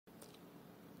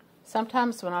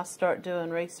Sometimes when I start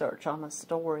doing research on a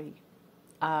story,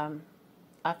 I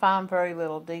find very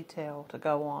little detail to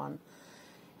go on.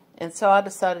 And so I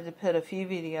decided to put a few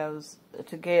videos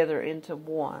together into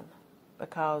one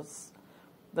because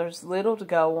there's little to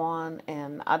go on,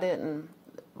 and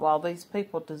while these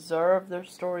people deserve their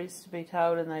stories to be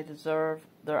told and they deserve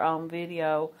their own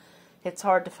video, it's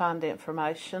hard to find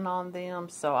information on them,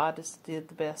 so I just did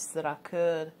the best that I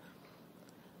could.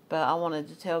 But I wanted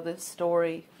to tell this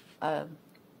story.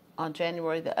 On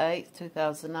January the 8th,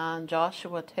 2009,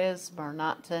 Joshua Tessmer,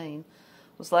 19,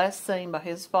 was last seen by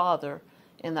his father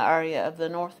in the area of the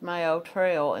North Mayo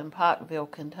Trail in Pikeville,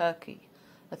 Kentucky.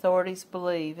 Authorities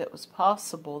believe it was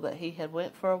possible that he had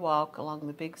went for a walk along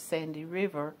the Big Sandy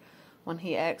River when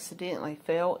he accidentally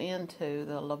fell into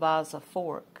the Lavaza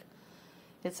Fork.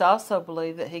 It's also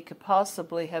believed that he could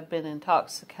possibly have been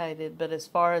intoxicated, but as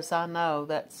far as I know,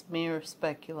 that's mere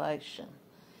speculation.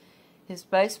 His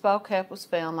baseball cap was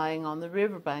found laying on the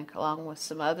riverbank along with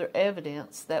some other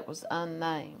evidence that was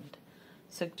unnamed,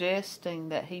 suggesting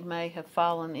that he may have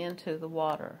fallen into the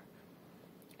water.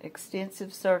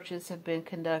 Extensive searches have been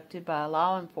conducted by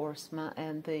law enforcement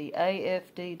and the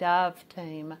AFD dive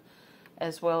team,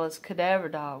 as well as cadaver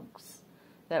dogs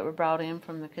that were brought in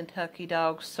from the Kentucky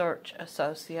Dog Search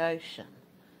Association.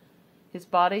 His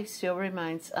body still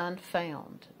remains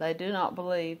unfound. They do not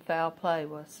believe foul play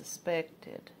was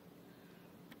suspected.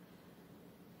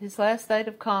 His last date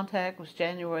of contact was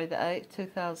January the 8th,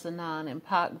 2009 in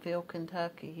Pikeville,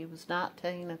 Kentucky. He was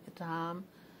 19 at the time.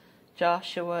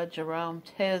 Joshua Jerome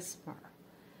Tessmer.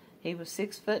 He was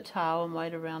 6 foot tall and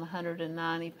weighed around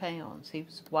 190 pounds. He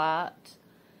was white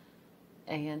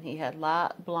and he had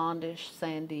light blondish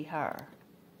sandy hair.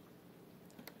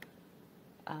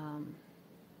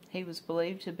 He was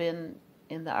believed to have been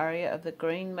in the area of the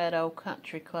Green Meadow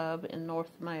Country Club in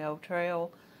North Mayo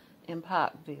Trail in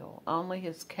Pikeville. Only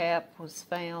his cap was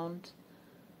found.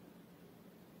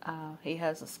 He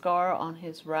has a scar on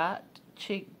his right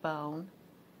cheekbone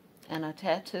and a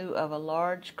tattoo of a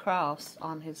large cross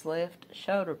on his left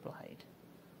shoulder blade.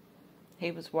 He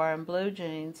was wearing blue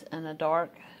jeans and a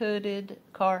dark hooded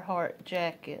Carhartt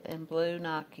jacket and blue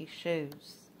Nike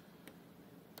shoes.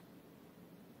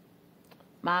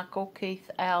 Michael Keith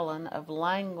Allen of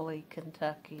Langley,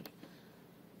 Kentucky,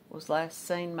 was last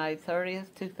seen May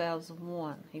 30th,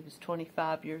 2001. He was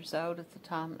 25 years old at the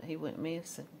time that he went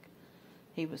missing.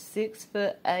 He was 6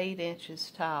 foot 8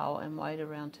 inches tall and weighed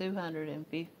around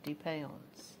 250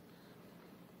 pounds.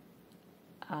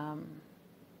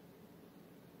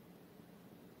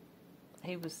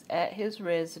 He was at his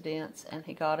residence and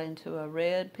he got into a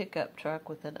red pickup truck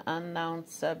with an unknown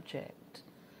subject.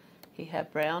 He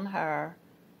had brown hair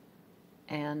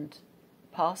and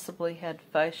possibly had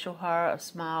facial hair, a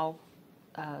small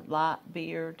light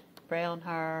beard, brown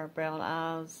hair, brown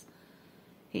eyes.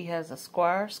 He has a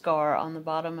square scar on the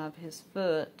bottom of his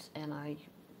foot and a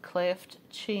cleft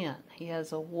chin. He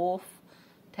has a wolf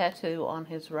tattoo on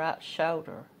his right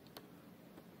shoulder.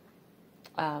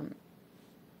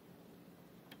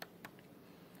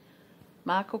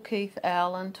 Michael Keith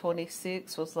Allen,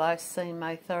 26, was last seen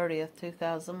May 30th,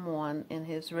 2001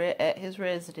 at his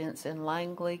residence in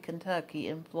Langley, Kentucky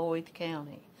in Floyd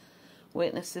County.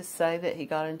 Witnesses say that he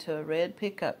got into a red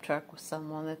pickup truck with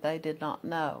someone that they did not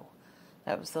know.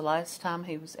 That was the last time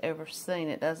he was ever seen.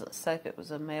 It doesn't say if it was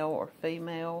a male or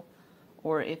female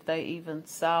or if they even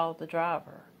saw the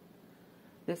driver.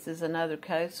 This is another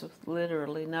case with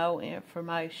literally no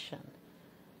information.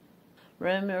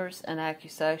 Rumors and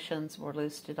accusations were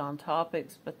listed on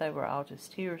topics, but they were all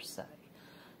just hearsay.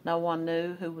 No one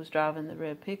knew who was driving the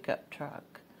red pickup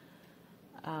truck.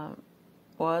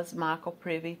 Was Michael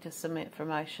privy to some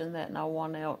information that no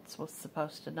one else was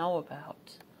supposed to know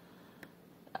about?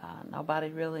 Nobody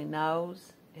really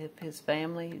knows if his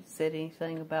family said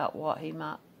anything about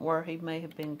where he may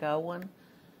have been going,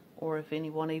 or if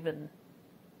anyone even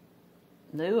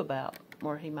knew about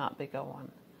where he might be going.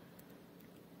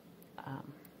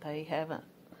 They haven't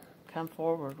come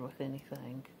forward with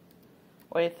anything.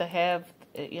 Or if they have,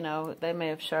 they may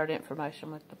have shared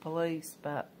information with the police,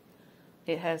 but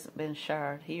it hasn't been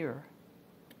shared here.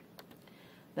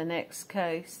 The next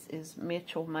case is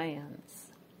Mitchell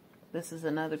Mans. This is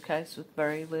another case with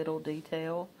very little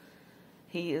detail.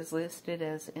 He is listed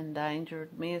as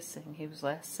endangered missing. He was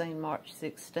last seen March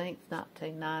 16th,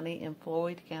 1990 in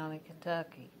Floyd County,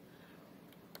 Kentucky.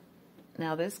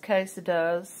 Now this case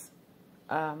does,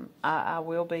 I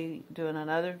will be doing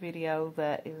another video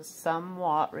that is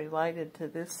somewhat related to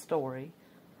this story.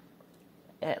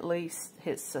 At least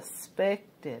it's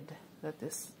suspected that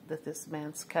this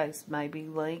man's case may be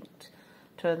linked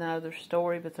to another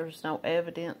story, but there's no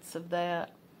evidence of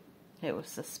that. It was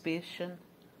suspicion.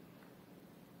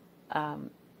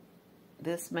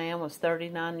 This man was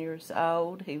 39 years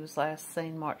old. He was last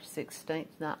seen March 16th,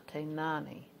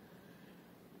 1990.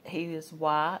 He is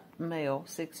white, male,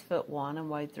 6'1",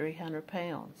 and weighed 300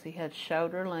 pounds. He had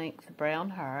shoulder-length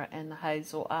brown hair and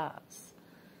hazel eyes.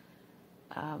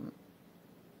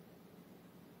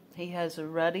 He has a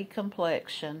ruddy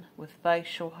complexion with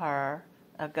facial hair,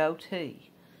 a goatee.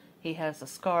 He has a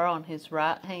scar on his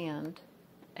right hand,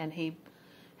 and he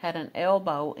had an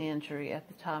elbow injury at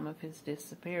the time of his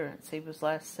disappearance. He was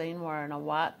last seen wearing a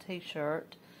white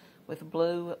t-shirt with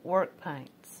blue work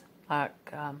paints,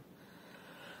 like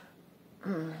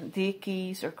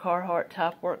Dickies or Carhartt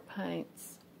type work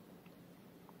paints,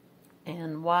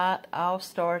 and white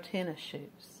All-Star tennis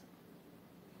shoes.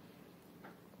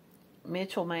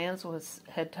 Mitchell Mans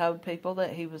had told people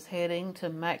that he was heading to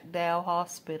McDowell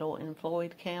Hospital in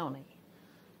Floyd County.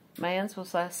 Mans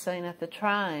was last seen at the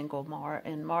Triangle Mart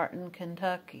in Martin,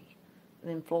 Kentucky,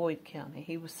 in Floyd County.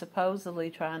 He was supposedly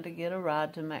trying to get a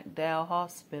ride to McDowell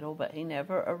Hospital, but he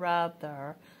never arrived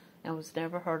there and was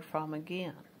never heard from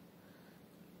again.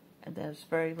 And there's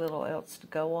very little else to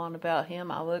go on about him.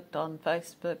 I looked on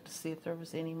Facebook to see if there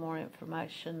was any more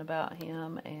information about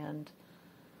him, and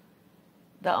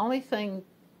the only thing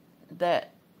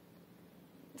that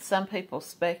some people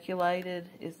speculated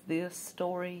is this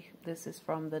story. This is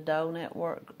from the Doe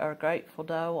Network, or Grateful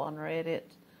Doe on Reddit.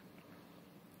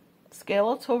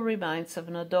 Skeletal remains of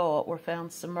an adult were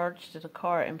found submerged in a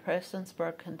car in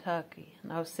Prestonsburg, Kentucky.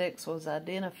 No sex was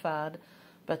identified,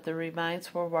 but the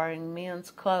remains were wearing men's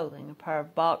clothing, a pair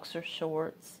of boxer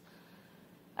shorts,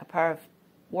 a pair of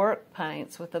work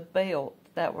pants with a belt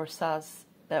that were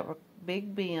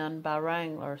Big Ben by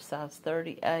Wrangler, size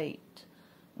 38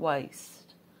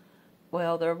 waist.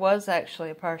 Well, there was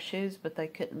actually a pair of shoes, but they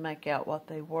couldn't make out what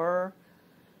they were.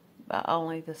 But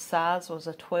only the size was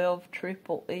a 12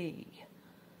 triple E.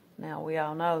 Now, we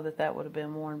all know that that would have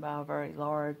been worn by a very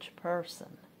large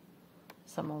person.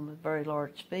 Someone with very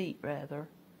large feet, rather.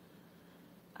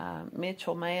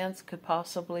 Mitchell Mans could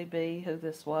possibly be who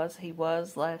this was. He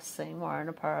was last seen wearing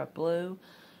a pair of blue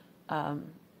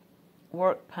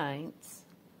work paints.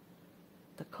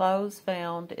 The clothes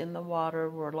found in the water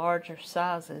were larger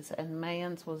sizes, and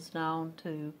Mans was known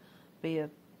to be a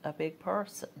big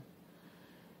person.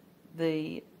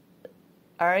 The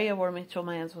area where Mitchell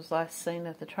Mans was last seen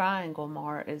at the Triangle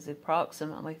Mart is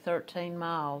approximately 13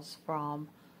 miles from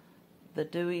the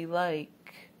Dewey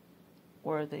Lake,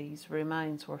 where these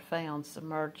remains were found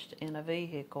submerged in a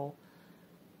vehicle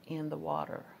in the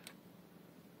water.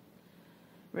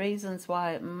 Reasons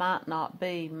why it might not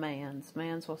be Mans.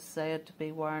 Mans was said to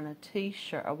be wearing a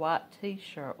t-shirt, a white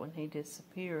t-shirt, when he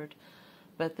disappeared,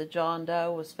 but the John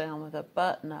Doe was found with a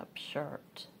button-up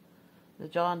shirt. The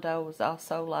John Doe was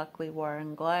also likely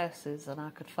wearing glasses, and I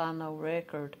could find no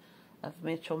record of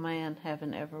Mitchell Mans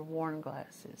having ever worn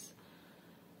glasses.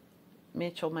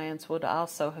 Mitchell Mans would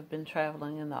also have been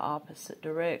traveling in the opposite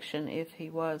direction if he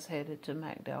was headed to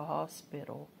McDowell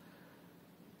Hospital.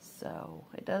 So,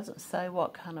 it doesn't say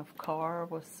what kind of car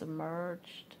was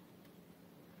submerged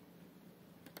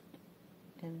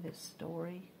in this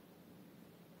story.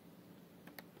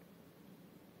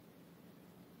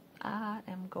 I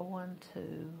am going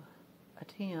to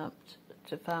attempt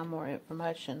to find more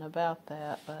information about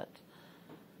that, but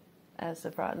as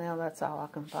of right now, that's all I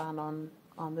can find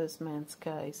on this man's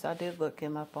case. I did look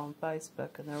him up on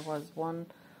Facebook, and there was one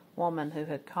woman who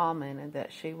had commented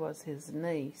that she was his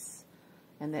niece,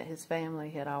 and that his family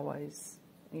had always,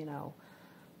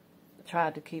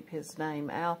 tried to keep his name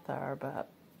out there,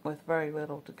 but with very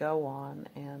little to go on,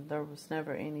 and there was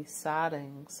never any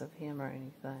sightings of him or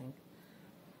anything.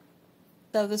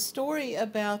 So the story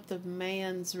about the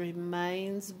man's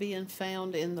remains being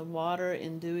found in the water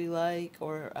in Dewey Lake,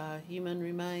 or human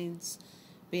remains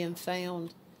being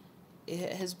found,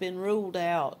 it has been ruled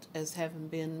out as having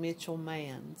been Mitchell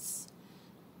Mans.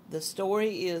 The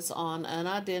story is on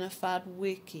Unidentified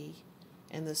Wiki,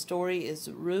 and the story is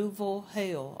Ruvil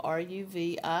Hale,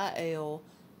 Ruvilhale.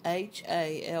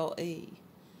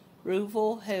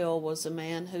 Ruvil Hale was a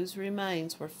man whose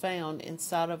remains were found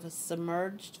inside of a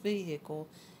submerged vehicle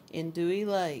in Dewey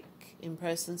Lake in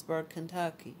Prestonsburg,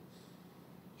 Kentucky.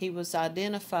 He was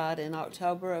identified in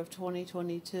October of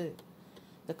 2022.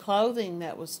 The clothing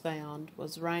that was found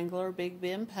was Wrangler Big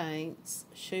Ben paints,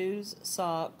 shoes,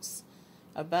 socks,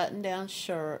 a button-down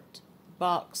shirt,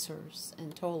 boxers,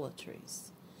 and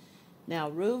toiletries. Now,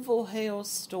 Ruvil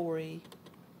Hale's story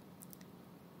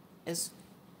is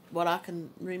what I can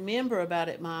remember about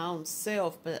it my own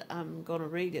self, but I'm going to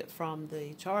read it from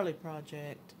the Charlie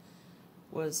Project,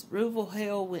 was Ruvil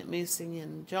Hale went missing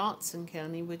in Johnson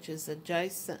County, which is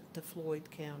adjacent to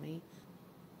Floyd County.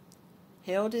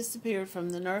 Hale disappeared from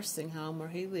the nursing home where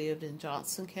he lived in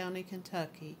Johnson County,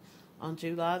 Kentucky on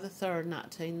July the 3rd,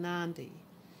 1990.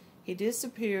 He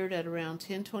disappeared at around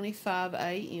 10:25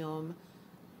 a.m.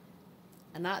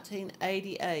 A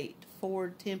 1988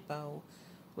 Ford Tempo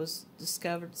was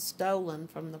discovered stolen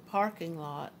from the parking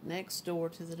lot next door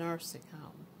to the nursing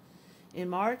home. In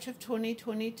March of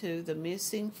 2022, the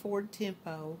missing Ford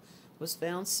Tempo was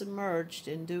found submerged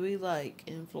in Dewey Lake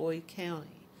in Floyd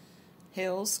County.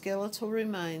 Hale's skeletal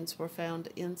remains were found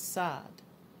inside.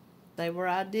 They were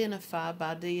identified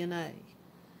by DNA.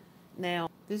 Now,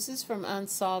 this is from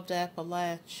Unsolved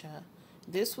Appalachia.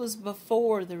 This was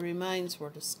before the remains were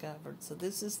discovered, so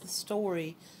this is the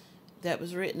story that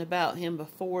was written about him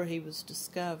before he was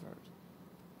discovered.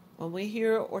 When we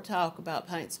hear or talk about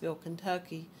Paintsville,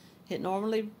 Kentucky, it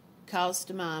normally calls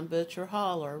to mind Butcher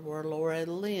Holler, where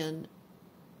Loretta Lynn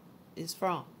is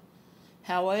from.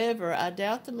 However, I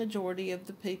doubt the majority of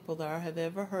the people there have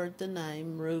ever heard the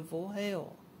name Ruvil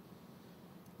Hale.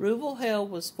 Ruvil Hale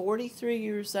was 43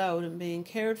 years old and being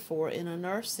cared for in a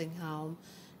nursing home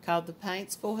called the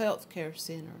Paintsville Health Care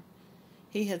Center.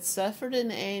 He had suffered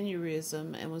an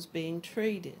aneurysm and was being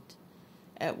treated.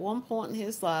 At one point in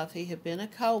his life, he had been a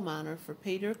coal miner for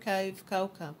Peter Cave Coal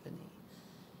Company,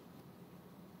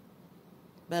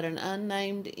 but an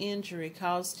unnamed injury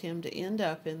caused him to end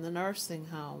up in the nursing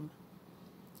home.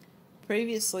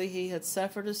 Previously, he had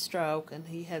suffered a stroke and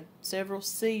he had several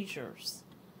seizures.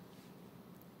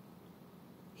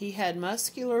 He had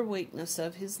muscular weakness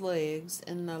of his legs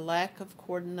and a lack of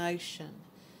coordination.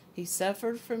 He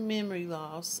suffered from memory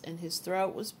loss and his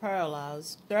throat was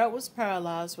paralyzed.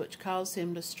 Which caused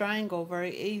him to strangle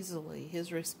very easily.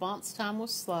 His response time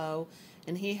was slow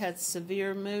and he had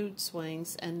severe mood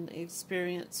swings and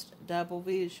experienced double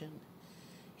vision.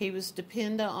 He was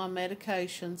dependent on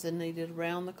medications and needed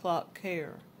round-the-clock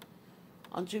care.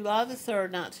 On July the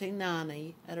 3rd,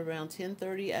 1990, at around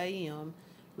 10:30 a.m.,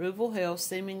 Ruvil Hale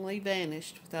seemingly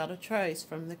vanished without a trace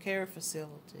from the care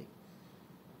facility.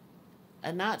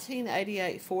 A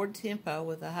 1988 Ford Tempo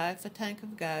with a half a tank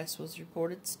of gas was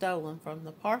reported stolen from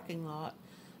the parking lot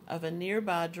of a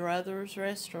nearby Druthers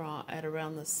restaurant at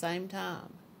around the same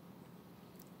time.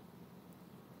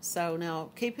 So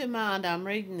now, keep in mind, I'm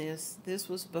reading this. This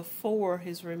was before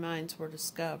his remains were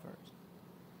discovered.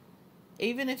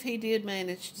 Even if he did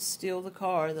manage to steal the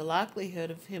car, the likelihood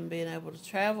of him being able to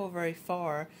travel very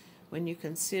far when you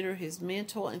consider his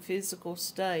mental and physical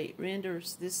state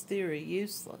renders this theory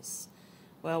useless.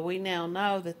 Well, we now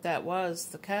know that that was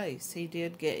the case. He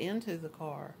did get into the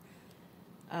car.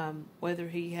 Whether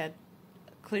he had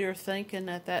clear thinking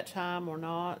at that time or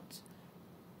not,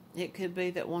 it could be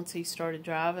that once he started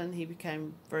driving, he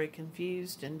became very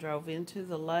confused and drove into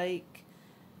the lake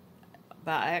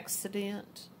by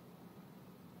accident.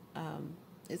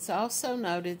 It's also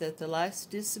noted that the last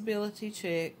disability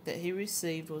check that he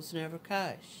received was never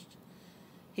cashed.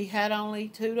 He had only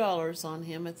 $2 on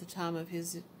him at the time of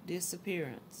his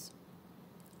disappearance.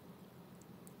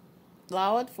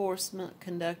 Law enforcement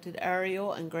conducted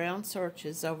aerial and ground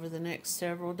searches over the next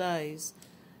several days,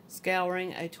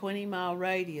 scouring a 20-mile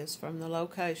radius from the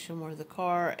location where the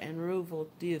car and Ruvil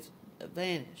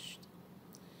vanished.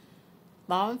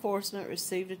 Law enforcement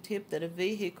received a tip that a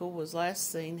vehicle was last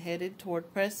seen headed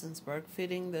toward Prestonsburg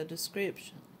fitting the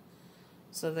description,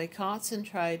 so they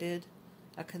concentrated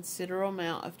a considerable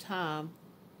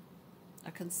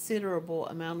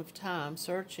amount of time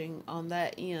searching on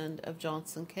that end of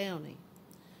Johnson County.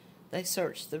 They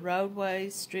searched the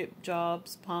roadways, strip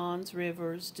jobs, ponds,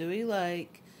 rivers, Dewey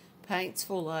Lake,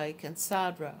 Paintsville Lake, and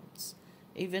side roads.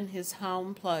 Even his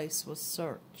home place was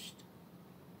searched.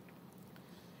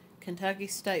 Kentucky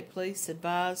State Police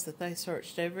advised that they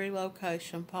searched every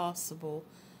location possible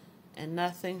and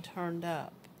nothing turned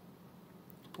up.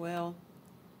 Well,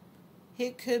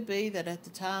 it could be that at the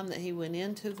time that he went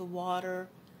into the water,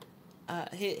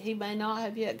 he may not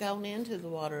have yet gone into the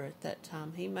water at that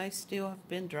time. He may still have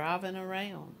been driving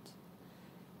around.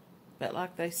 But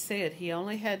like they said, he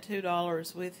only had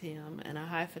 $2 with him and a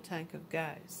half a tank of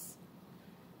gas.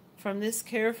 From this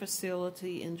care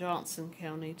facility in Johnson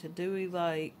County to Dewey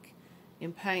Lake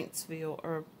in Paintsville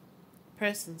or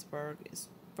Prestonsburg is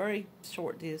very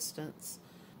short distance.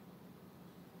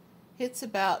 It's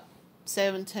about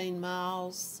 17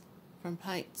 miles from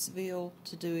Paintsville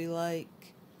to Dewey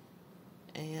Lake,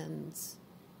 and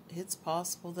it's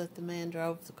possible that the man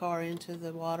drove the car into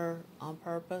the water on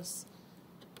purpose,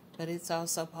 but it's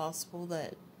also possible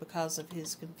that because because of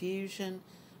his confusion,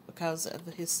 because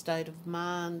of his state of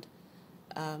mind,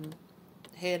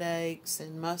 headaches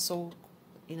and muscle,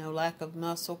 lack of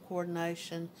muscle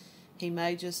coordination. He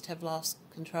may just have lost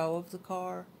control of the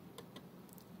car.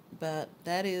 But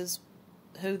that is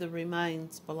who the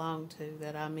remains belong to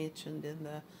that I mentioned in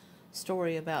the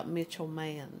story about Mitchell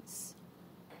Manns.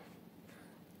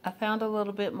 I found a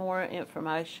little bit more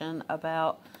information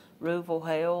about Ruvil,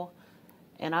 Hale,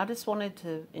 and I just wanted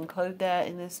to include that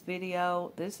in this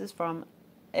video. This is from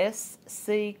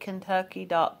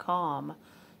sckentucky.com,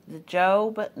 the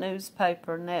Job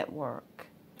Newspaper Network.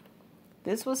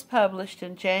 This was published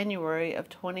in January of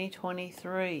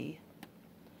 2023.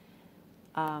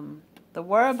 The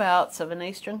whereabouts of an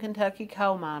eastern Kentucky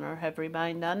coal miner have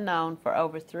remained unknown for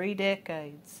over 3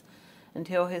 decades,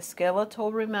 until his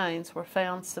skeletal remains were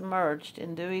found submerged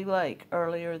in Dewey Lake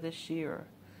earlier this year.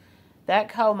 That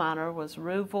coal miner was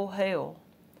Ruvil Hale.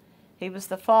 He was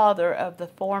the father of the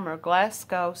former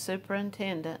Glasgow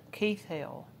Superintendent Keith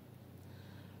Hale.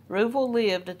 Ruvil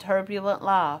lived a turbulent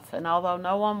life, and although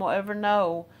no one will ever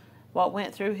know what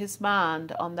went through his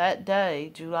mind on that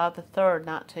day, July the 3rd,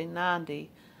 1990,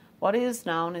 what is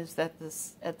known is that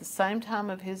at the same time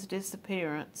of his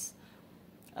disappearance,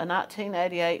 a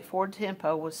 1988 Ford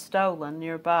Tempo was stolen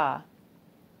nearby.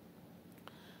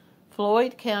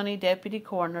 Floyd County Deputy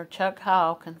Coroner Chuck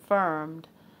Hale confirmed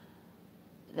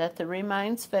that the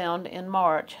remains found in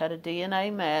March had a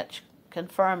DNA match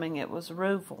confirming it was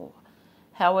Ruvil.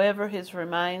 However, his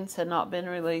remains had not been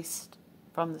released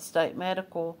from the state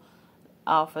medical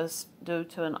office due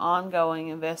to an ongoing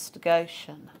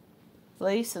investigation.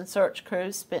 Police and search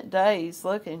crews spent days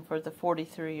looking for the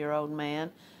 43-year-old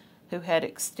man who had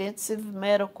extensive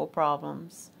medical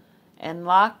problems and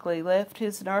likely left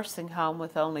his nursing home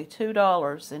with only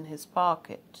 $2 in his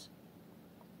pocket.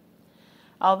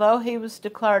 Although he was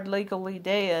declared legally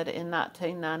dead in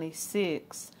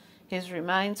 1996, his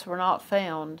remains were not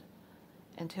found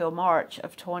until March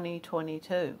of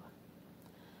 2022.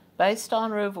 Based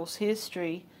on Ruvil's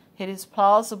history, it is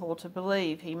plausible to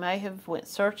believe he may have went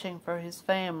searching for his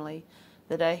family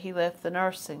the day he left the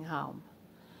nursing home.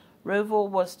 Ruvil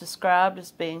was described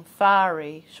as being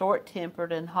fiery,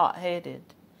 short-tempered, and hot-headed.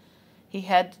 He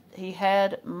had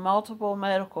multiple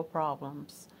medical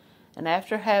problems, and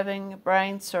after having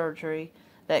brain surgery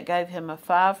that gave him a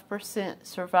 5%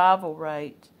 survival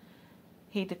rate,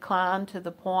 he declined to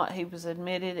the point he was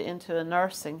admitted into a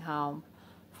nursing home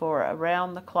for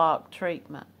around-the-clock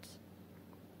treatment.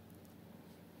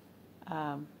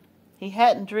 He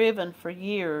hadn't driven for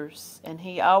years, and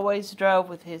he always drove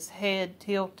with his head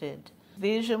tilted.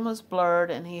 Vision was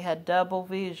blurred, and he had double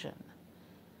vision.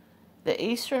 The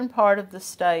eastern part of the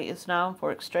state is known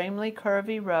for extremely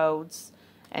curvy roads,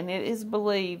 and it is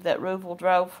believed that Ruvil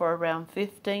drove for around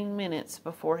 15 minutes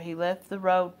before he left the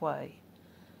roadway.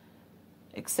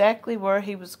 Exactly where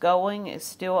he was going is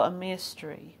still a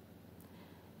mystery.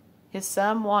 His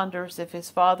son wonders if his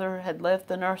father had left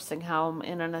the nursing home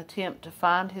in an attempt to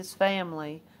find his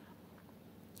family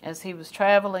as he was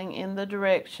traveling in the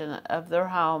direction of their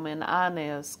home in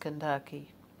Inez,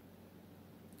 Kentucky.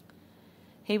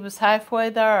 He was halfway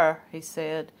there, he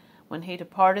said, when he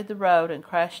departed the road and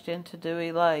crashed into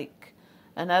Dewey Lake.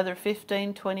 Another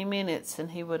 15-20 minutes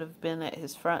and he would have been at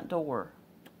his front door.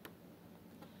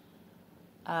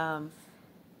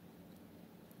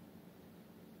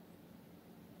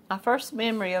 My first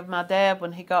memory of my dad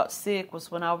when he got sick was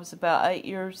when I was about 8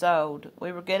 years old.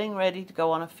 We were getting ready to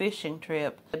go on a fishing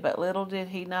trip, but little did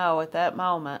he know at that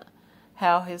moment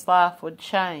how his life would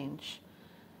change.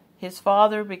 His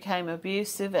father became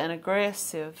abusive and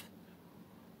aggressive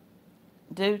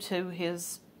due to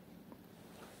his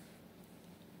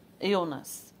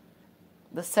illness.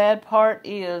 The sad part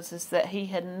is that he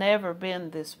had never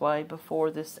been this way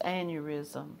before this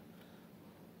aneurysm.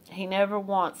 He never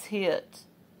once hit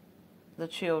the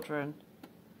children.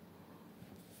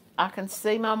 I can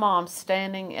see my mom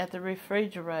standing at the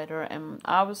refrigerator, and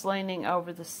I was leaning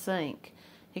over the sink.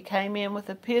 He came in with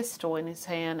a pistol in his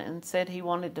hand and said he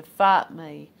wanted to fight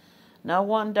me. No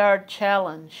one dared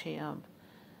challenge him.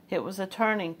 It was a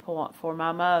turning point for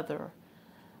my mother.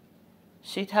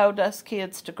 She told us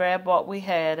kids to grab what we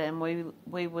had and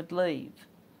we would leave.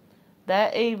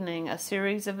 That evening, a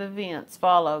series of events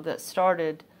followed that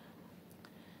started.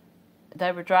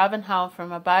 They were driving home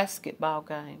from a basketball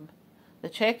game. The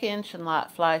check engine light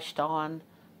flashed on,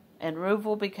 and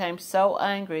Ruvil became so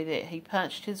angry that he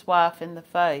punched his wife in the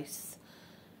face.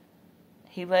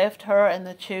 He left her and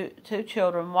the two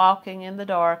children walking in the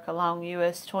dark along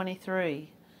US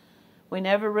 23. We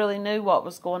never really knew what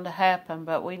was going to happen,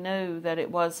 but we knew that it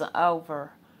wasn't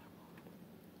over.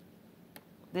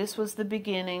 This was the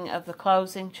beginning of the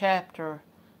closing chapter.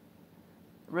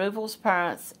 Ruvil's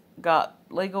parents got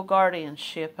legal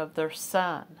guardianship of their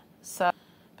son,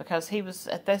 because he was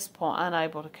at this point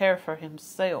unable to care for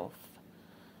himself.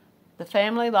 The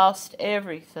family lost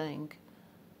everything,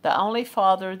 the only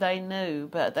father they knew,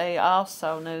 but they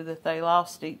also knew that they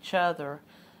lost each other.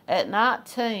 At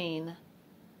 19,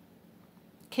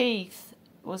 Keith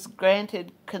was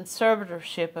granted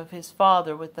conservatorship of his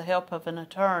father with the help of an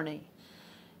attorney.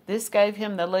 This gave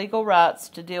him the legal rights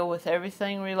to deal with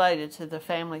everything related to the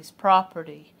family's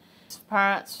property. His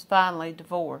parents finally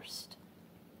divorced.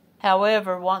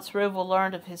 However, once Ruvil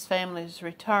learned of his family's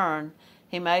return,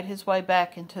 he made his way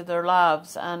back into their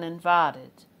lives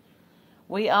uninvited.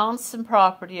 We owned some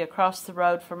property across the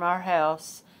road from our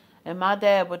house, and my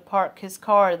dad would park his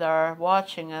car there,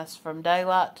 watching us from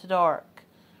daylight to dark.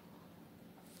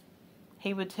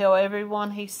 He would tell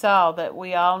everyone he saw that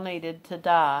we all needed to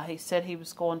die. He said he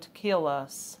was going to kill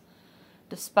us.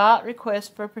 Despite requests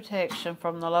for protection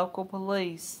from the local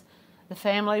police, the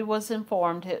family was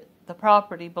informed the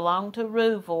property belonged to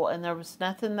Ruvil and there was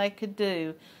nothing they could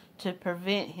do to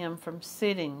prevent him from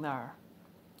sitting there.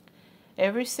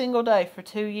 Every single day for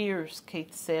 2 years,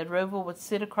 Keith said, Ruvil would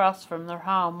sit across from their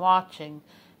home watching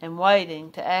and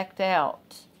waiting to act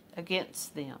out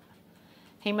against them.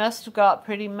 He must have got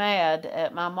pretty mad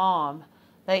at my mom.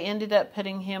 They ended up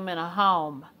putting him in a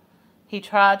home. He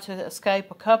tried to escape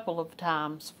a couple of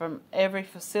times from every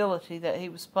facility that he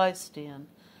was placed in.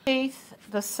 Keith,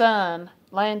 the son,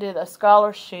 landed a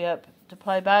scholarship to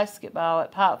play basketball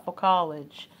at Pikeville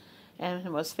College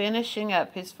and was finishing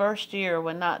up his first year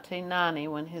in 1990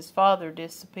 when his father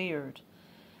disappeared.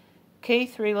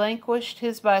 Keith relinquished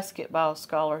his basketball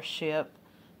scholarship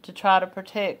to try to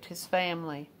protect his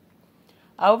family.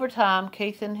 Over time,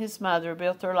 Keith and his mother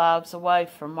built their lives away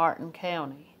from Martin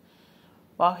County.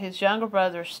 While his younger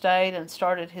brother stayed and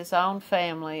started his own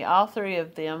family, all three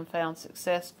of them found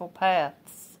successful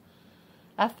paths.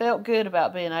 I felt good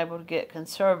about being able to get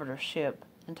conservatorship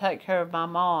and take care of my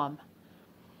mom.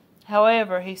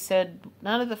 However, he said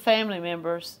none of the family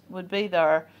members would be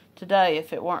there today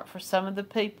if it weren't for some of the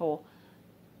people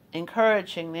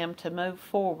encouraging them to move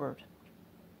forward.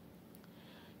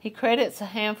 He credits a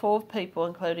handful of people,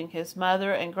 including his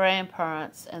mother and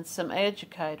grandparents and some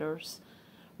educators,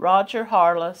 Roger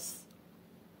Harless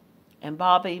and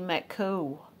Bobby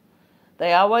McCool.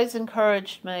 They always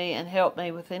encouraged me and helped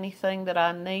me with anything that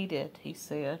I needed, he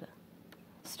said.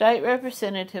 State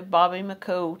Representative Bobby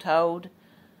McCool told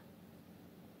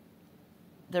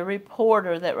the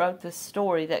reporter that wrote this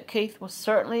story that Keith was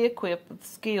certainly equipped with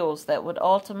skills that would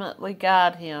ultimately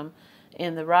guide him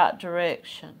in the right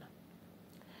direction.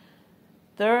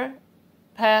 Their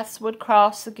paths would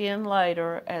cross again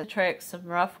later as they trekked some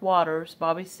rough waters.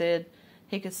 Bobby said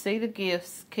he could see the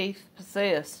gifts Keith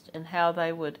possessed and how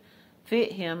they would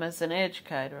fit him as an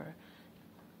educator.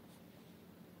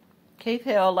 Keith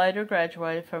Hale later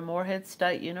graduated from Moorhead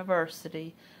State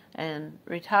University and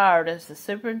retired as the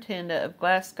superintendent of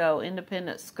Glasgow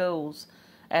Independent Schools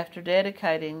after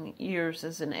dedicating years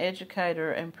as an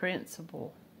educator and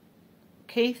principal.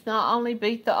 Keith not only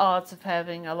beat the odds of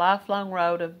having a lifelong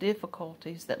road of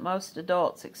difficulties that most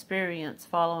adults experience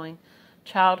following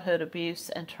childhood abuse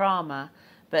and trauma,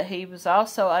 but he was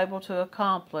also able to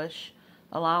accomplish,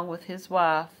 along with his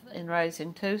wife, in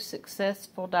raising 2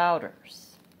 successful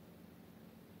daughters.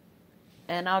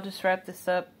 And I'll just wrap this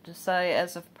up to say,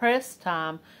 as of press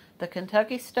time, the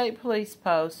Kentucky State Police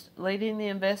Post leading the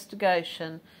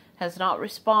investigation has not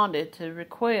responded to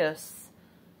requests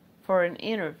for an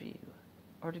interview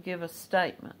or to give a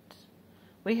statement.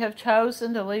 We have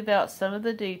chosen to leave out some of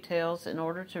the details in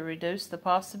order to reduce the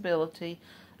possibility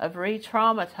of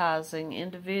re-traumatizing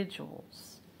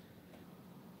individuals.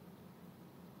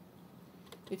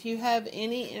 If you have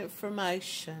any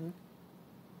information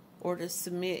or to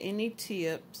submit any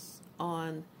tips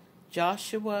on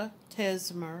Joshua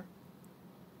Tessmer,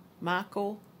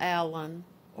 Michael Allen,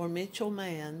 or Mitchell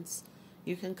Manns,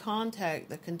 you can contact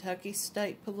the Kentucky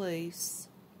State Police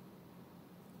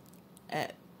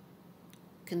at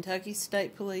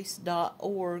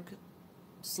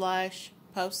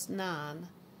kentuckystatepolice.org/post9,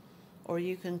 or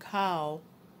you can call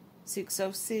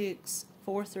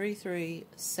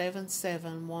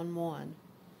 606-433-7711.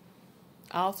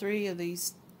 All 3 of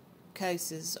these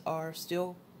cases are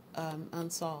still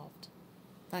unsolved.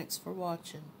 Thanks for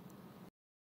watching.